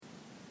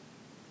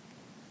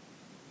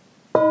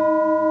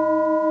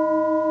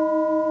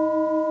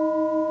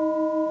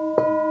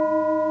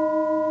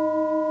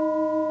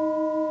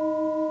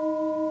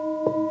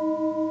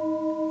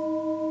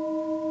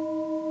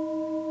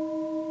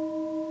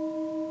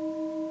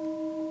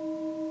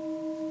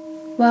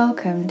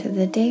Welcome to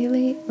the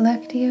Daily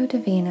Lectio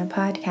Divina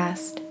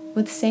podcast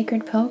with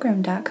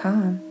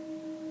sacredpilgrim.com.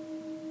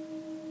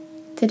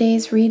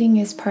 Today's reading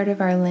is part of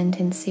our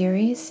Lenten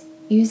series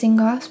using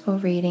Gospel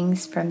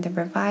readings from the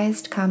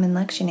Revised Common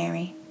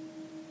Lectionary.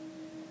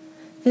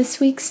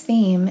 This week's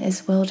theme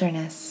is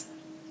wilderness,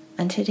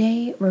 and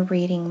today we're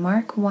reading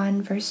Mark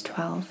 1 verse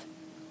 12.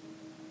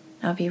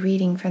 I'll be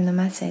reading from the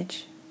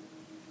Message.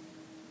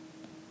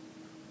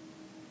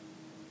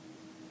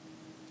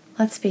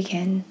 Let's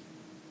begin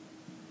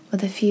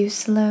with a few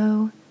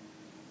slow,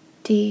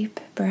 deep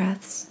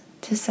breaths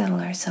to settle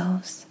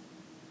ourselves.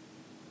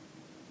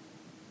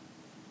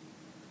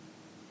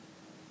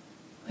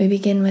 We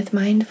begin with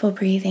mindful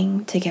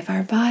breathing to give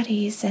our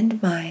bodies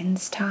and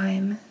minds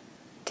time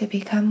to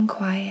become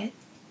quiet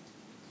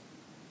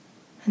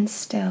and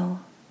still.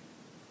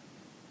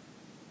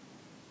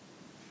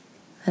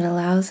 It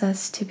allows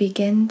us to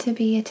begin to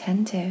be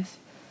attentive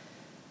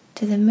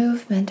to the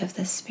movement of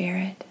the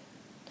Spirit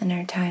in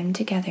our time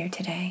together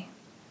today.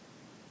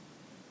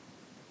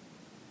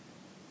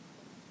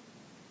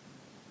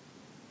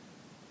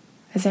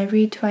 As I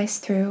read twice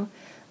through,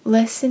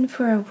 listen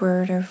for a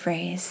word or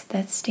phrase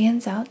that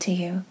stands out to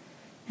you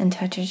and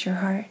touches your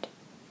heart.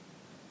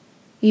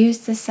 Use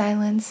the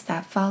silence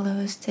that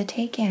follows to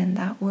take in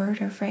that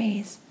word or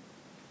phrase.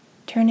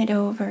 Turn it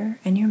over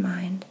in your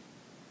mind.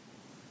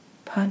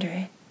 Ponder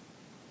it.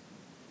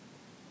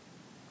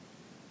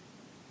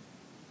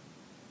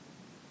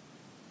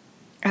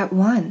 At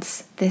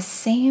once, this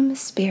same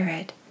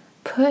Spirit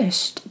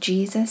pushed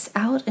Jesus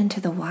out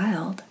into the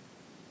wild.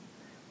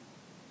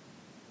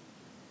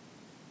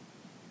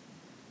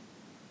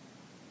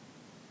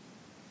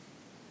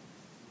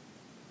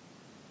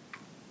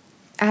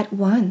 At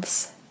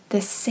once,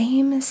 the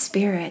same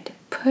Spirit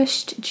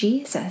pushed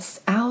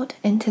Jesus out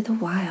into the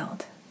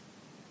wild.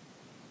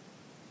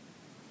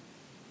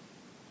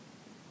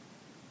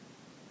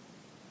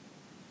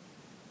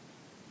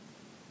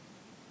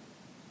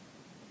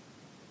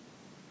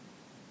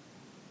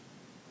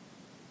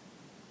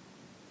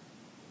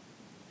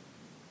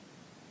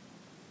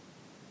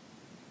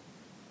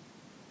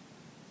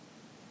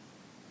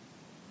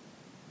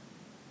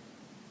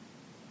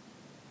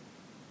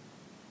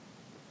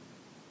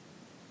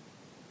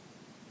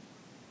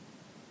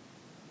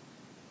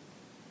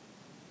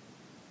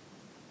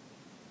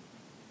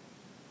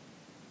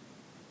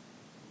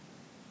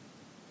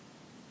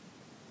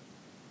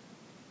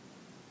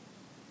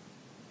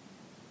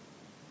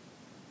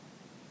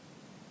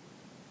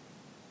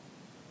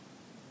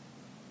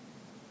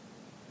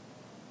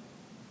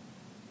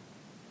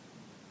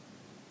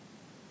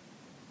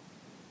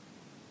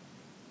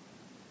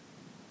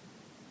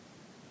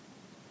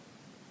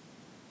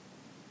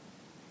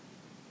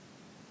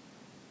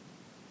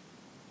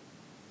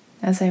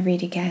 As I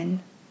read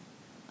again,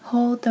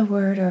 hold the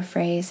word or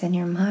phrase in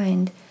your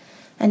mind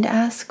and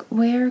ask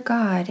where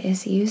God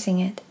is using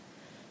it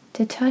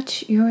to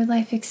touch your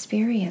life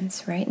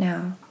experience right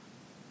now.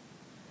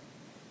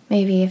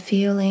 Maybe a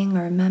feeling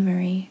or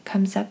memory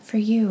comes up for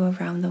you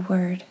around the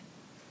word.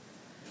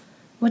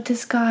 What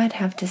does God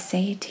have to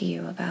say to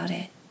you about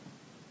it?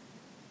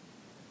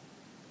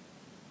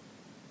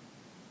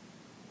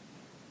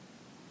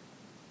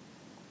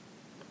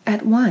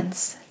 At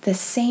once, the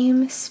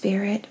same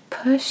Spirit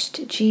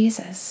pushed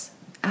Jesus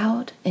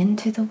out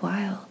into the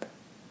wild.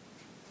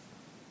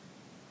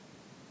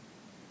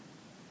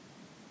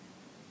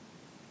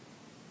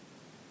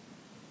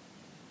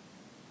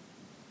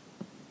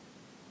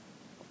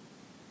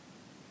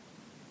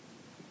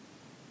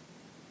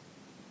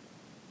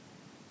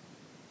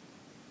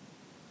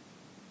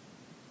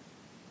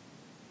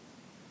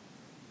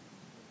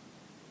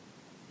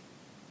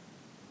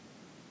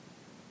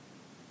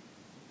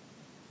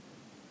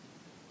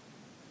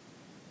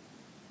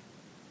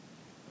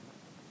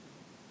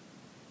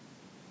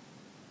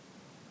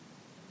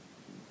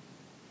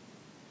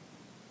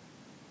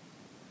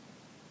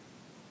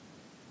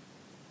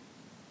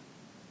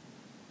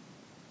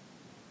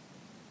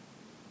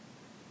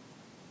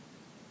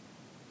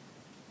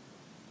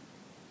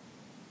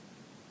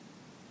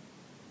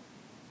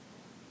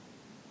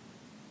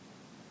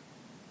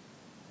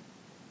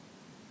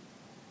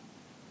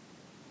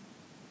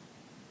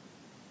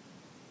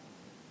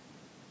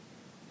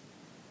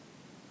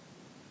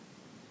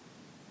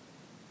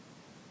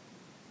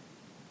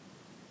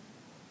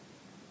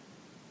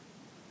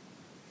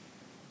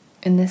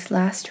 In this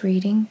last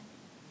reading,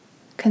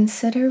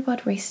 consider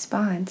what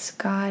response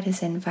God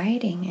is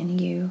inviting in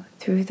you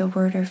through the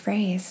word or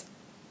phrase.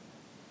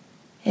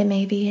 It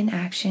may be an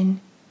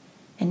action,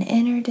 an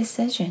inner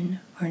decision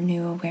or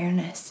new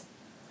awareness,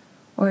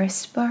 or a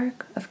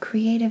spark of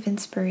creative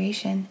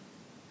inspiration.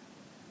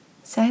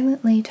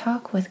 Silently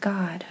talk with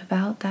God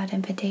about that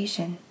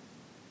invitation.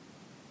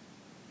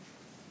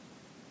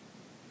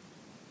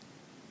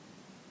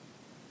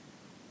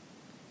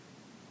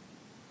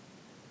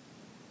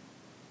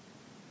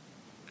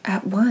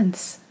 At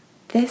once,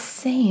 this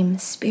same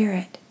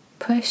Spirit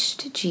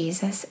pushed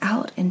Jesus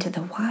out into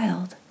the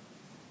wild.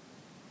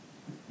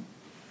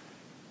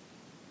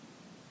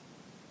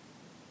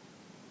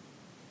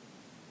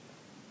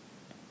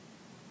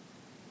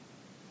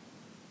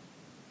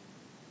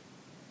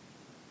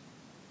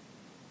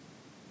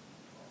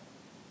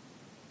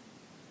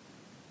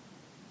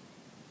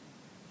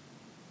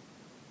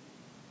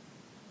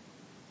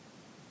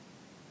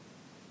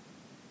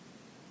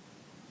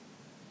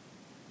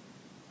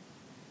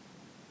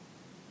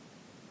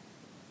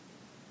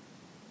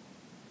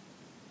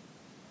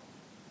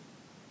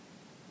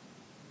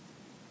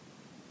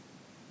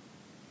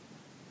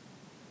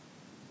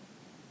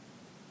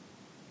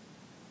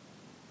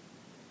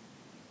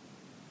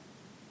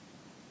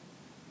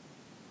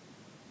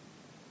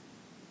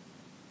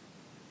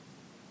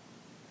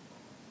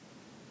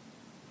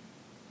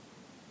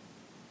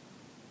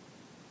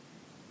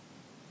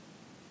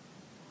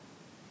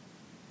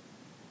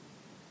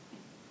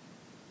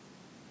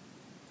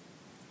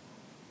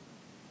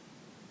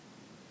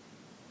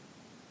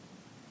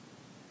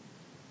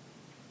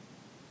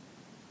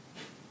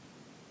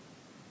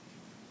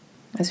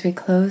 As we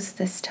close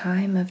this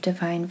time of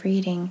divine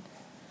reading,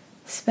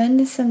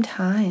 spend some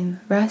time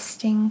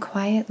resting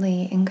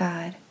quietly in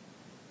God.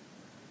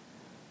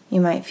 You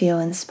might feel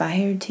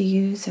inspired to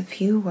use a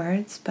few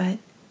words, but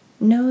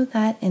know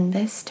that in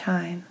this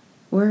time,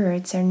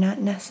 words are not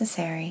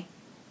necessary.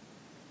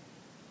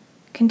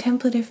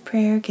 Contemplative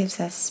prayer gives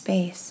us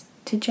space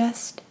to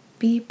just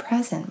be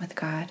present with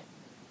God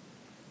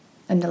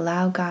and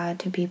allow God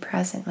to be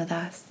present with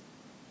us.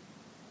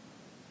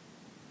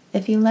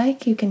 If you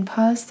like, you can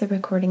pause the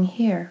recording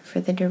here for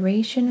the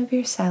duration of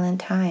your silent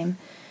time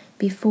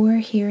before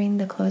hearing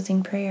the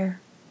closing prayer.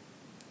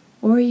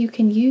 Or you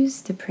can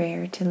use the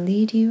prayer to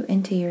lead you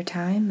into your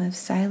time of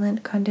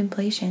silent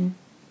contemplation.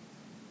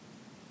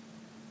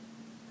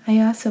 I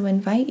also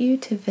invite you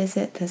to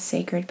visit the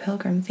Sacred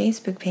Pilgrim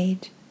Facebook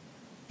page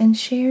and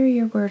share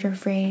your word or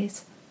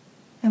phrase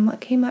and what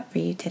came up for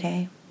you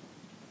today.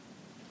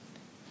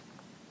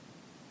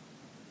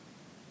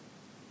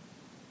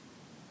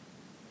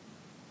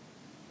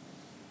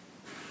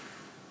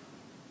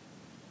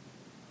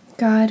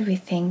 God, we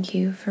thank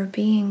you for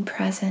being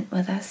present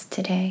with us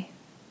today.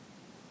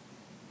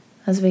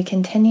 As we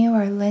continue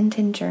our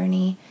Lenten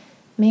journey,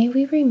 may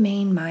we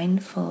remain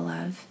mindful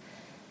of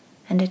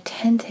and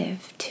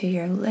attentive to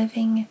your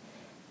living,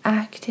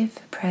 active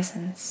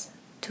presence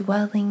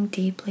dwelling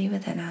deeply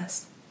within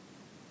us.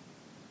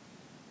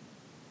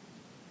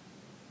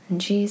 In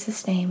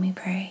Jesus' name we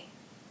pray.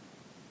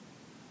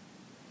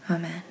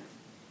 Amen.